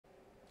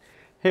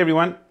Hey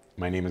everyone,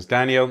 my name is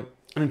Daniel,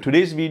 and in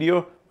today's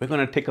video, we're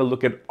going to take a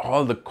look at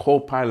all the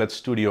Copilot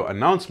Studio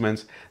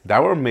announcements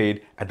that were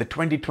made at the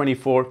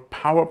 2024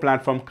 Power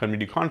Platform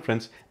Community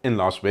Conference in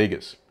Las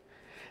Vegas.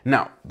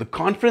 Now, the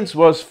conference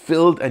was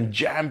filled and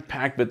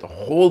jam-packed with a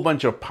whole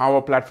bunch of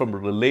Power Platform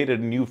related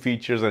new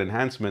features and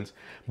enhancements,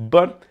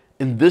 but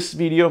in this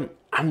video,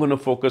 I'm going to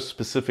focus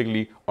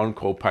specifically on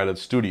Copilot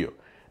Studio.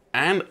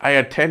 And I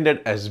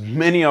attended as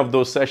many of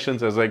those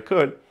sessions as I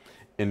could.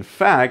 In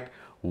fact,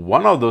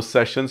 one of those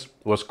sessions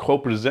was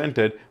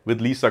co-presented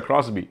with Lisa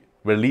Crosby,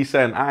 where Lisa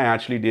and I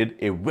actually did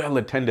a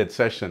well-attended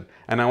session.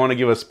 And I want to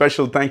give a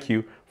special thank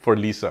you for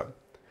Lisa.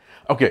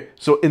 Okay,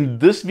 so in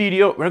this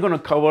video, we're going to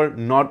cover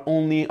not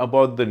only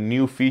about the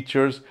new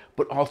features,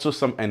 but also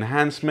some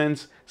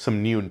enhancements,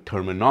 some new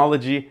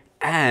terminology,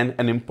 and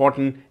an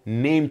important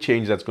name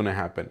change that's going to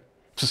happen.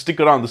 So stick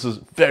around, this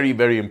is very,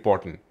 very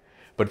important.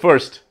 But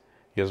first,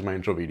 here's my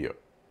intro video.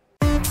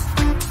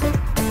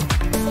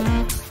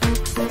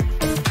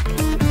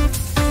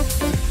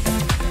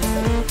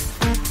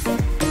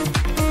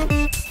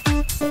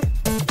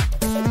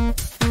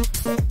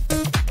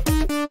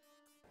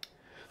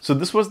 So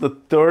this was the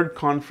third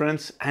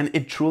conference, and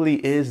it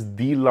truly is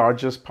the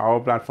largest Power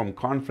Platform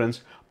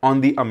conference on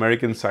the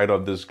American side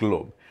of this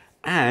globe.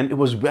 And it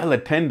was well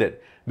attended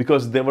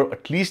because there were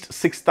at least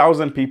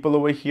 6,000 people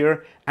over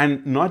here,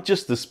 and not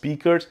just the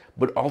speakers,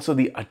 but also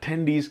the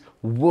attendees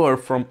were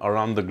from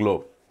around the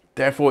globe.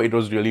 Therefore, it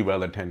was really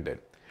well attended.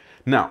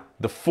 Now,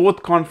 the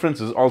fourth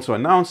conference is also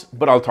announced,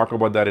 but I'll talk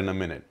about that in a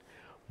minute.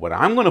 What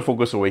I'm going to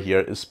focus over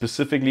here is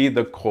specifically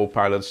the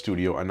Copilot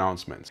Studio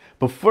announcements.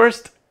 But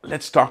first,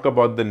 let's talk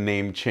about the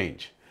name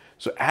change.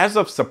 So as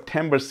of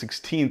September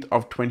 16th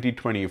of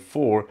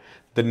 2024,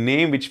 the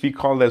name which we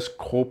call as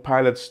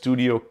Copilot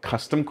Studio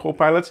Custom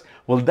Copilots,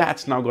 well,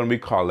 that's now going to be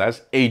called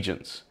as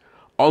agents.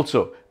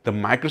 Also, the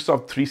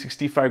Microsoft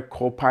 365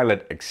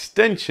 Copilot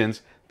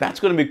extensions,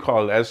 that's going to be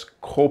called as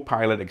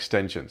Copilot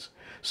extensions.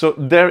 So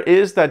there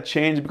is that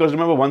change because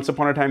remember, once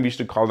upon a time we used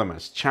to call them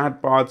as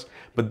chatbots,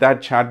 but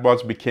that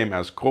chatbots became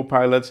as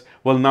copilots.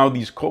 Well, now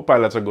these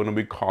copilots are going to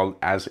be called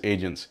as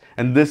agents.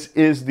 And this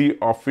is the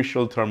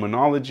official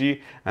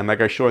terminology. And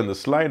like I show in the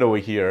slide over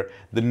here,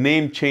 the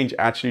name change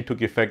actually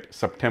took effect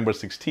September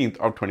 16th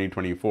of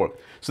 2024.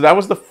 So that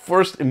was the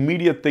first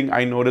immediate thing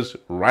I noticed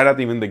right at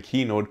even the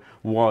keynote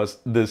was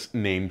this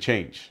name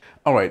change.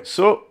 All right,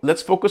 so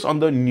let's focus on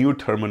the new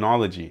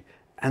terminology.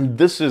 And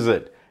this is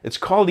it. It's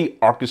called the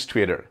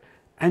orchestrator.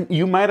 And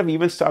you might have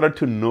even started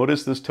to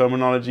notice this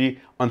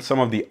terminology on some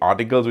of the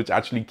articles which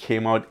actually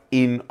came out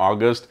in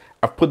August.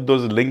 I've put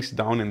those links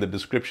down in the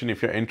description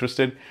if you're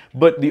interested.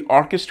 But the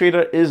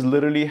orchestrator is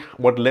literally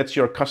what lets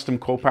your custom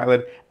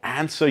Copilot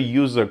answer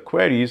user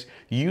queries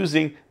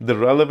using the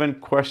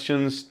relevant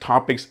questions,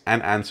 topics,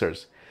 and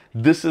answers.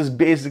 This is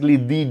basically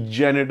the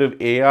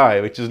generative AI,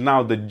 which is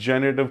now the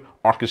generative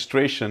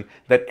orchestration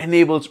that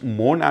enables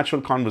more natural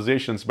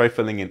conversations by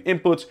filling in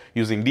inputs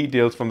using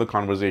details from the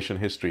conversation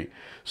history.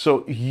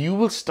 So you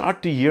will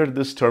start to hear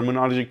this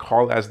terminology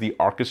called as the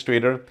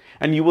orchestrator,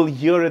 and you will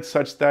hear it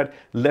such that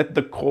let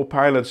the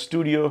Copilot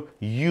Studio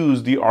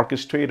use the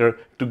orchestrator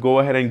to go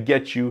ahead and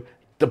get you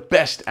the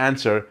best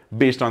answer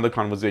based on the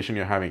conversation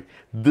you're having.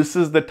 This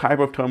is the type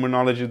of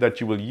terminology that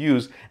you will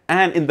use,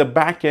 and in the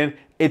back end,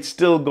 it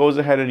still goes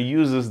ahead and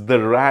uses the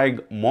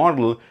RAG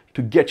model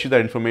to get you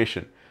that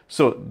information.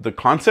 So the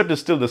concept is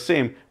still the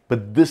same,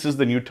 but this is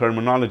the new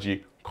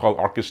terminology called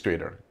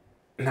orchestrator.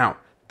 Now,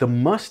 the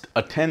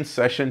must-attend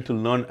session to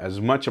learn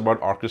as much about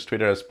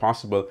orchestrator as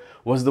possible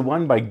was the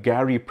one by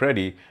Gary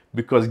Preddy,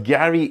 because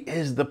Gary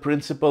is the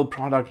principal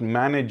product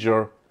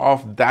manager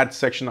of that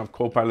section of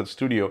Copilot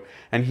Studio,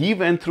 and he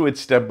went through it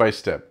step by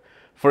step.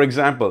 For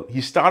example,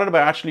 he started by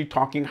actually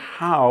talking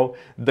how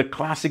the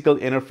classical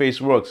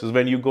interface works, is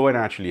when you go and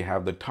actually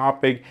have the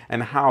topic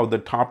and how the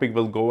topic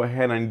will go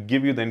ahead and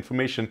give you the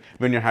information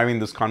when you're having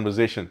this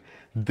conversation.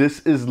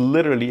 This is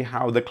literally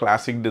how the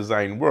classic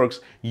design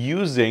works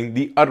using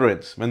the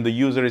utterance when the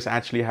user is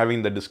actually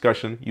having the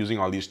discussion using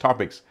all these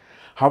topics.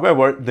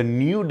 However, the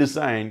new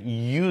design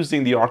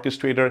using the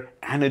orchestrator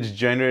and its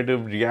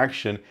generative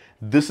reaction,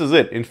 this is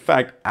it. In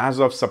fact, as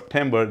of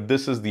September,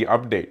 this is the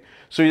update.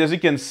 So as you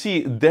can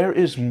see, there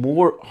is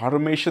more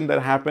automation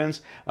that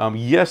happens.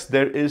 Yes,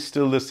 there is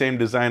still the same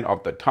design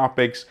of the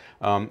topics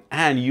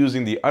and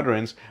using the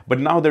utterance, but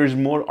now there is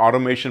more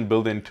automation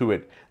built into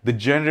it. The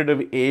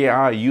generative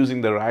AI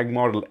using the RAG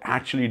model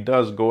actually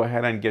does go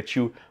ahead and get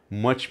you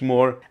much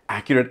more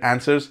accurate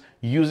answers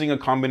using a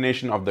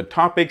combination of the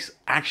topics,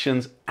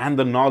 actions, and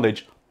the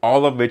knowledge,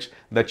 all of which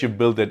that you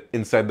build it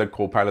inside the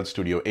Copilot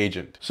Studio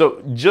agent.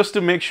 So just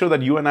to make sure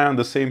that you and I are on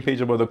the same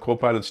page about the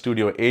Copilot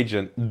Studio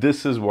agent,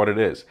 this is what it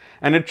is.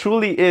 And it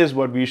truly is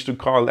what we used to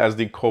call as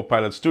the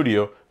Copilot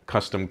Studio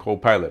Custom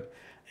Copilot.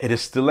 It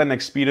is still an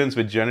experience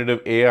with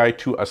generative AI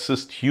to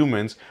assist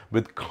humans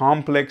with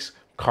complex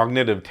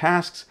cognitive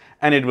tasks,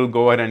 and it will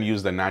go ahead and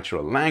use the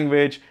natural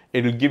language,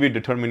 it will give you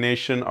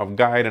determination of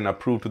guide and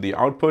approve to the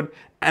output,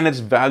 and its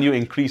value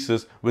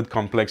increases with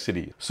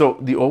complexity. So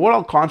the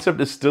overall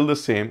concept is still the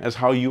same as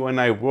how you and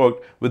I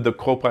worked with the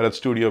Copilot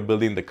Studio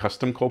building the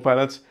custom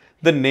Copilots.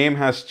 The name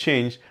has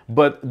changed,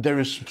 but there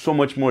is so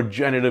much more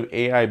generative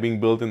AI being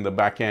built in the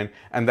back end,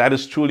 and that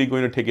is truly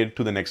going to take it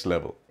to the next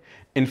level.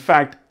 In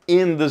fact,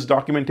 in this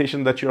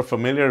documentation that you're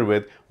familiar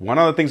with, one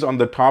of the things on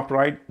the top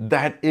right,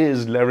 that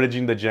is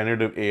leveraging the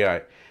generative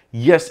AI.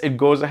 Yes, it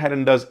goes ahead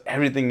and does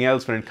everything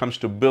else when it comes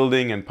to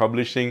building and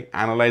publishing,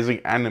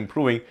 analyzing and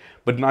improving,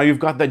 but now you've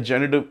got that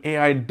generative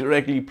AI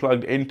directly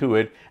plugged into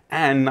it,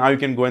 and now you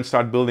can go and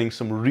start building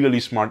some really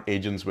smart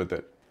agents with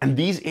it. And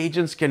these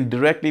agents can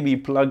directly be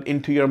plugged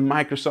into your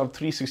Microsoft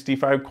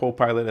 365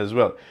 Copilot as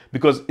well.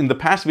 Because in the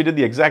past we did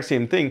the exact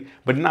same thing,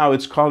 but now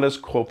it's called as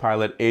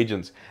Copilot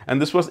Agents.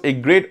 And this was a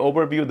great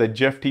overview that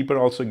Jeff Teeper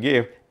also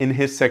gave in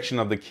his section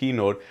of the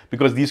keynote,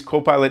 because these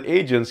Copilot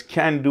agents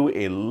can do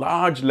a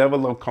large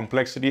level of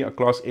complexity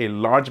across a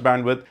large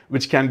bandwidth,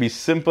 which can be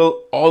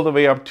simple all the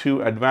way up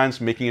to advanced,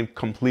 making it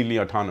completely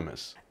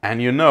autonomous.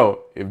 And you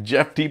know, if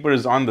Jeff Teeper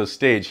is on the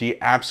stage, he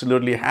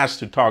absolutely has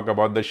to talk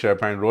about the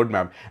SharePoint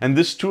roadmap. And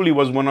this truly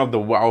was one of the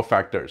wow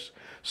factors.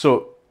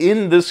 So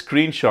in this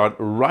screenshot,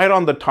 right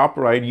on the top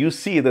right, you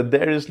see that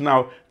there is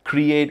now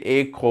create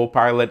a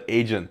Copilot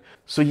agent.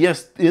 So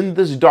yes, in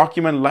this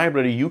document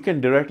library, you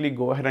can directly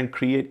go ahead and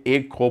create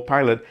a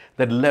Copilot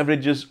that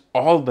leverages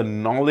all the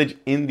knowledge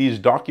in these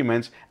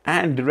documents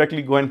and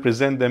directly go and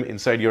present them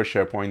inside your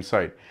SharePoint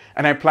site.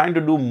 And I plan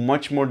to do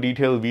much more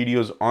detailed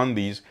videos on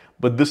these,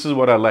 but this is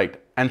what I liked.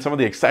 And some of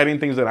the exciting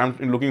things that I'm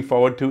looking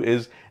forward to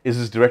is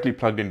this directly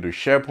plugged into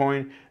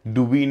SharePoint?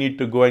 Do we need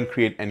to go and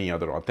create any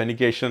other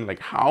authentication? Like,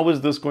 how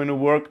is this going to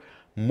work?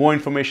 More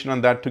information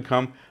on that to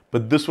come.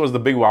 But this was the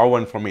big wow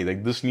one for me,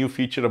 like this new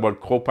feature about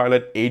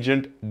Copilot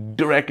agent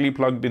directly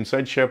plugged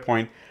inside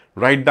SharePoint,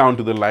 right down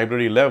to the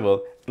library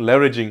level,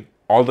 leveraging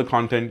all the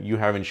content you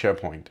have in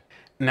SharePoint.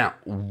 Now,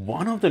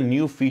 one of the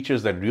new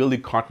features that really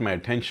caught my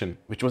attention,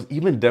 which was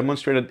even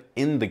demonstrated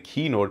in the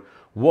keynote,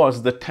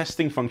 was the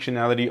testing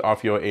functionality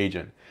of your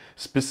agent,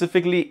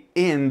 specifically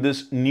in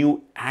this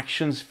new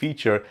actions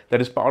feature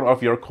that is part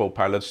of your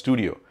Copilot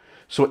Studio.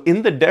 So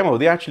in the demo,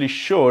 they actually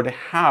showed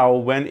how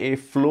when a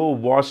flow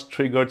was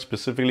triggered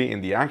specifically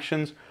in the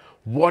actions,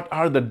 what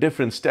are the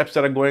different steps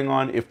that are going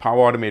on if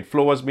Power Automate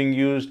Flow was being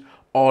used,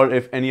 or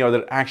if any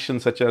other action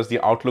such as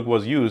the Outlook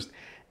was used.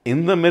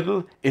 In the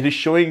middle, it is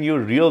showing you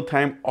real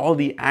time all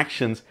the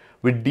actions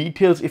with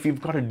details if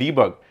you've got a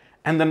debug.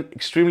 And then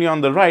extremely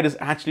on the right is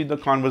actually the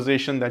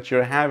conversation that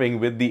you're having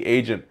with the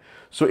agent.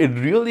 So it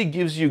really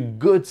gives you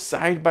good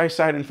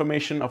side-by-side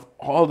information of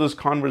all this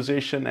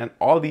conversation and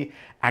all the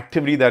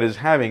activity that is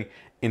having.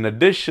 In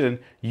addition,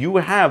 you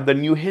have the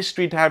new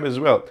history tab as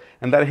well.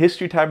 And that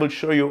history tab will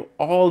show you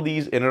all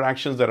these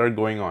interactions that are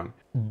going on.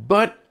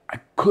 But I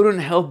couldn't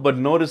help but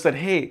notice that,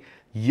 hey,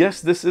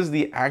 yes, this is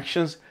the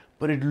actions,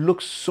 but it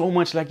looks so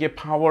much like a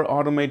Power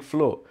Automate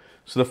flow.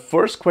 So the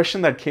first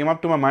question that came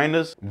up to my mind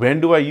is,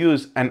 when do I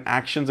use an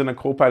actions in a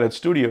Copilot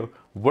Studio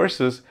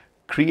versus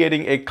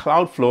creating a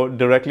cloud flow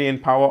directly in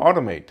Power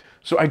Automate?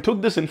 So I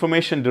took this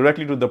information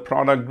directly to the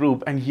product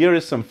group, and here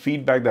is some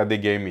feedback that they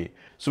gave me.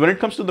 So when it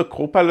comes to the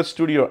Copilot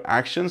Studio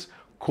actions,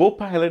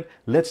 Copilot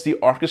lets the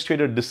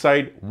orchestrator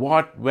decide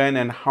what, when,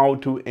 and how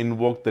to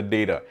invoke the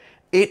data.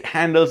 It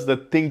handles the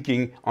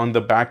thinking on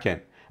the back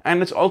end.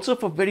 And it's also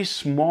for very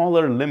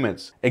smaller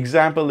limits.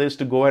 Example is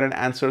to go ahead and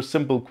answer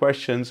simple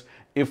questions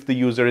if the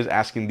user is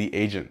asking the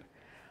agent.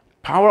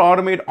 Power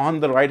Automate on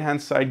the right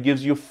hand side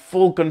gives you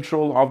full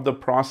control of the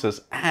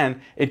process, and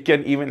it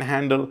can even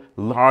handle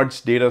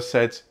large data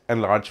sets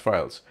and large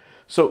files.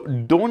 So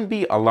don't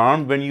be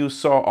alarmed when you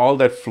saw all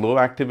that flow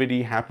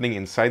activity happening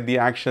inside the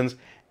actions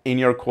in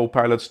your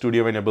Copilot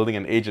Studio when you're building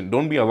an agent.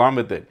 Don't be alarmed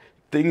with it.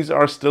 Things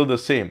are still the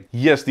same.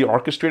 Yes, the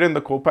orchestrator in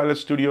the Copilot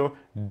Studio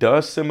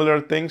does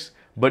similar things,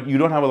 but you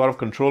don't have a lot of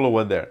control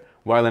over there.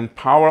 While in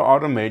Power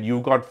Automate,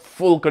 you've got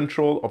full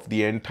control of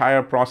the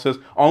entire process,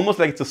 almost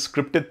like it's a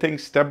scripted thing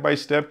step by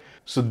step.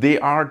 So they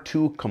are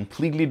two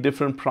completely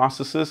different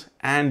processes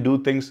and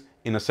do things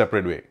in a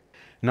separate way.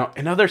 Now,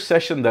 another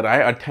session that I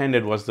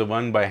attended was the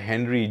one by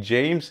Henry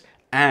James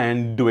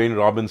and Dwayne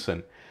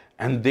Robinson.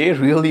 And they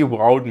really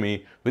wowed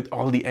me with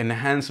all the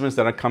enhancements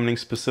that are coming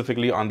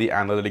specifically on the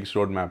analytics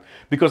roadmap.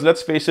 Because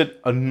let's face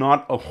it,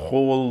 not a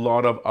whole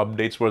lot of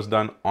updates was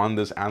done on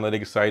this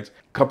analytics side.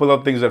 Couple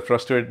of things that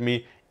frustrated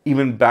me,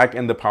 even back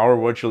in the Power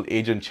Virtual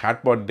Agent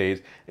chatbot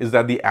days, is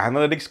that the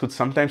analytics could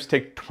sometimes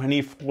take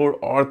 24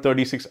 or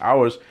 36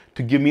 hours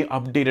to give me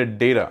updated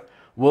data.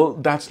 Well,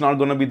 that's not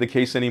going to be the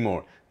case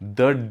anymore.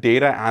 The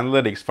data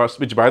analytics first,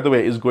 which by the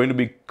way is going to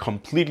be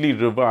completely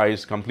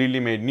revised, completely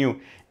made new,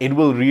 it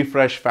will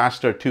refresh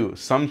faster too,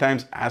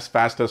 sometimes as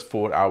fast as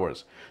 4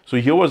 hours. So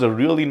here was a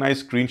really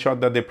nice screenshot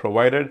that they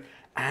provided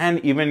and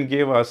even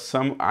gave us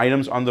some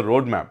items on the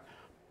roadmap.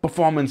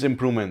 Performance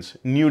improvements,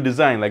 new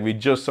design like we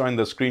just saw in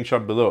the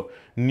screenshot below,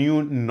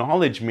 new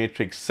knowledge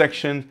matrix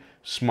section,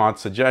 smart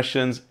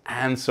suggestions,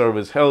 and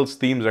service health,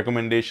 themes,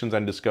 recommendations,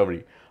 and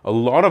discovery. A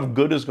lot of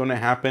good is going to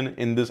happen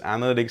in this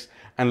analytics.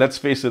 And let's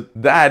face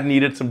it, that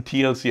needed some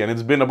TLC. And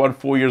it's been about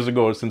 4 years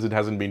ago since it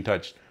hasn't been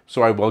touched.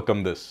 So I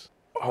welcome this.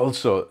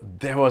 Also,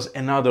 there was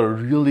another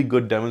really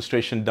good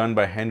demonstration done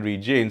by Henry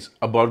Janes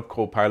about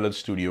Copilot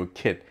Studio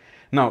Kit.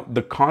 Now,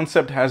 the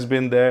concept has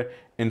been there.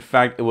 In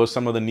fact, it was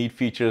some of the neat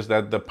features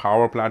that the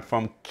Power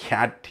Platform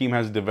CAT team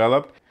has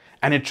developed.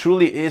 And it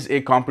truly is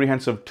a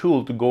comprehensive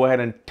tool to go ahead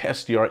and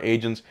test your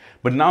agents.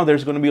 But now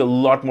there's going to be a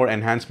lot more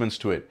enhancements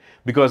to it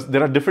because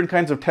there are different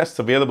kinds of tests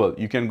available.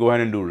 You can go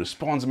ahead and do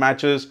response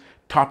matches,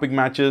 topic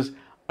matches,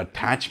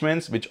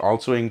 attachments, which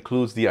also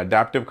includes the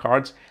adaptive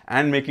cards,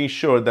 and making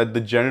sure that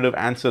the generative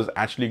answers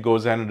actually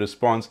goes ahead and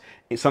responds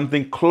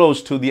something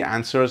close to the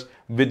answers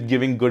with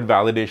giving good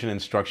validation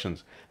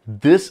instructions.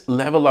 This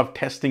level of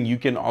testing you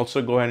can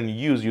also go ahead and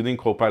use using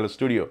Copilot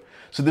Studio.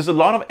 So there's a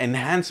lot of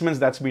enhancements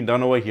that's been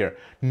done over here,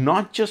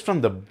 not just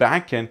from the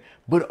back end,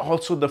 but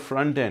also the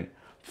front end.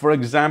 For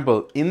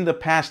example, in the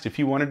past, if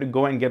you wanted to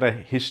go and get a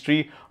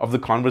history of the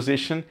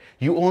conversation,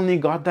 you only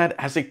got that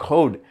as a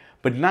code.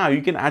 But now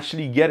you can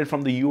actually get it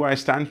from the UI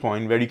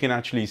standpoint where you can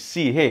actually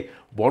see, hey,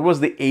 what was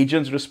the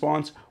agent's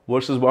response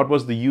versus what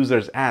was the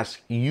user's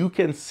ask? You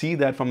can see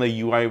that from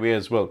the UI way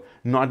as well,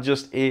 not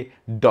just a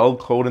dull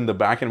code in the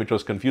backend, which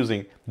was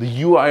confusing.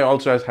 The UI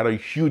also has had a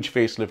huge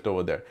facelift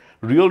over there.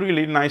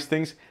 Really nice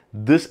things.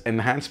 This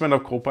enhancement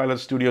of Copilot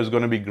Studio is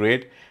going to be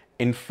great.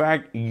 In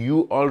fact,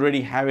 you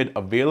already have it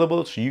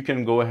available, so you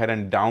can go ahead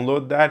and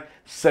download that,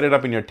 set it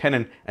up in your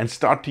tenant, and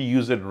start to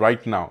use it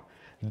right now.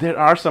 There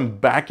are some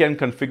back-end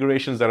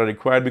configurations that are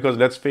required because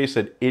let's face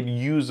it, it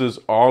uses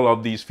all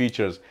of these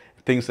features.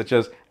 Things such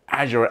as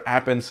Azure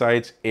App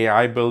Insights,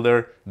 AI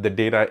Builder, the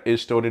data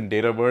is stored in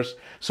Dataverse.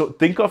 So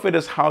think of it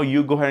as how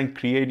you go ahead and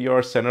create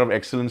your Center of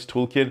Excellence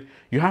toolkit.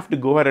 You have to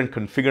go ahead and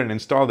configure and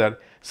install that.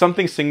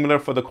 Something similar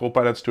for the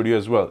Copilot Studio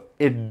as well.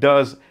 It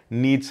does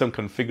need some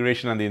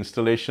configuration and the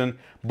installation,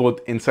 both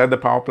inside the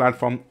Power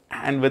Platform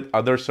and with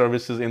other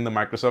services in the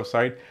Microsoft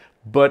side.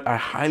 But I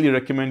highly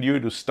recommend you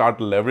to start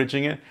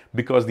leveraging it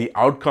because the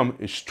outcome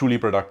is truly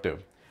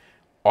productive.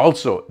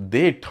 Also,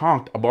 they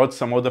talked about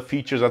some of the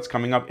features that's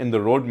coming up in the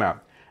roadmap.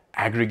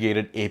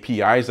 Aggregated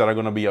APIs that are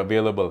going to be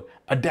available,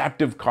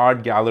 adaptive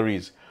card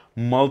galleries,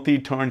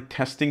 multi-turn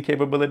testing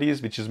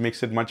capabilities, which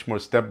makes it much more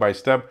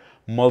step-by-step,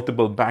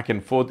 multiple back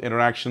and forth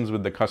interactions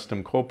with the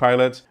custom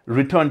copilots,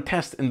 return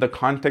test in the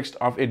context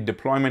of a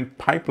deployment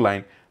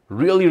pipeline,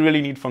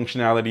 really neat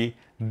functionality.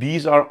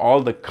 These are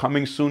all the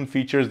coming soon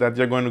features that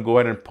they're going to go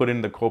ahead and put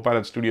in the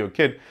Copilot Studio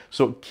Kit.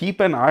 So keep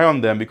an eye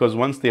on them because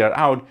once they are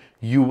out,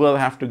 you will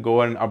have to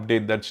go ahead and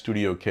update that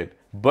Studio Kit.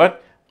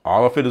 But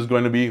all of it is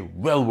going to be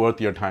well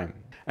worth your time.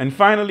 And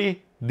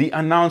finally, the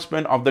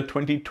announcement of the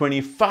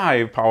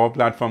 2025 Power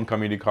Platform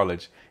Community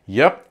College.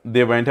 Yep,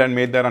 they went and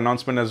made that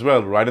announcement as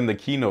well, right in the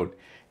keynote.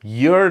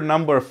 Year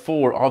number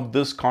 4 of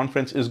this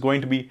conference is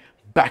going to be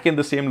back in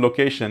the same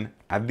location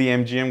at the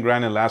MGM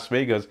Grand in Las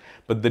Vegas,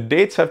 but the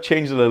dates have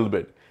changed a little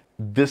bit.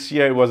 This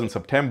year it was in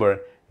September.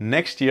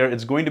 Next year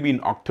it's going to be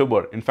in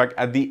October. In fact,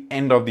 at the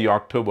end of the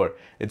October.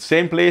 It's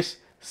same place,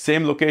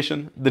 same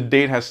location. The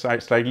date has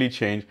slightly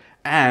changed,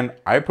 and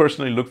I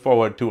personally look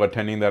forward to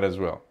attending that as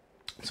well.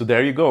 So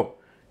there you go.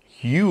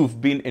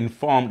 You've been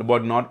informed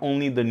about not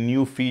only the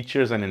new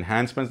features and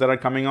enhancements that are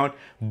coming out,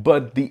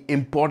 but the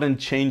important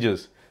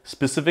changes,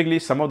 specifically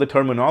some of the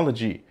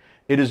terminology.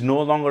 It is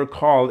no longer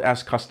called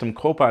as custom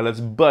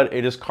copilots, but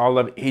it is called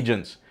as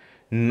agents.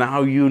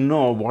 Now you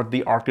know what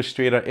the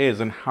orchestrator is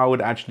and how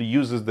it actually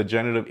uses the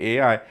generative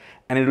AI,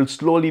 and it will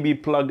slowly be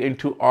plugged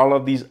into all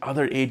of these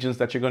other agents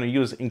that you're going to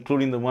use,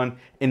 including the one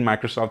in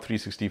Microsoft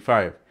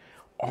 365.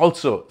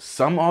 Also,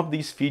 some of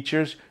these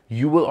features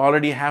you will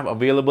already have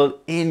available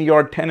in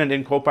your tenant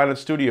in Copilot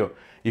Studio.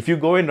 If you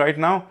go in right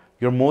now,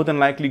 you're more than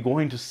likely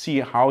going to see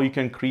how you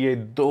can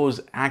create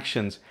those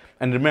actions.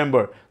 And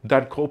remember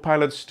that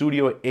Copilot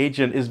Studio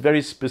agent is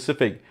very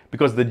specific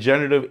because the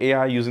generative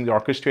AI using the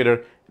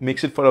orchestrator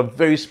makes it for a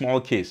very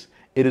small case.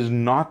 It is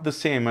not the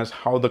same as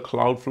how the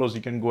cloud flows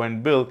you can go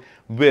and build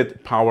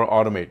with Power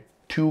Automate.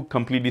 Two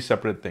completely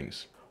separate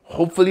things.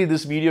 Hopefully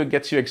this video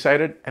gets you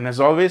excited. And as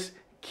always,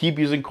 keep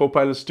using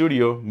Copilot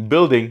Studio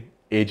building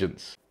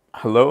agents.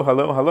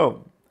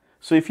 Hello.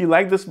 So if you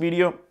like this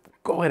video,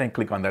 go ahead and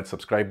click on that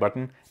subscribe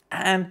button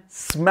and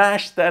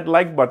smash that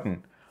like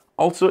button.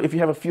 Also, if you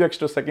have a few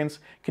extra seconds,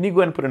 can you go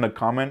ahead and put in a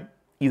comment?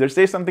 Either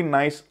say something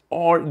nice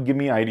or give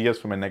me ideas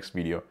for my next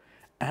video.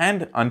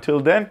 And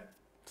until then,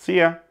 see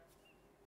ya.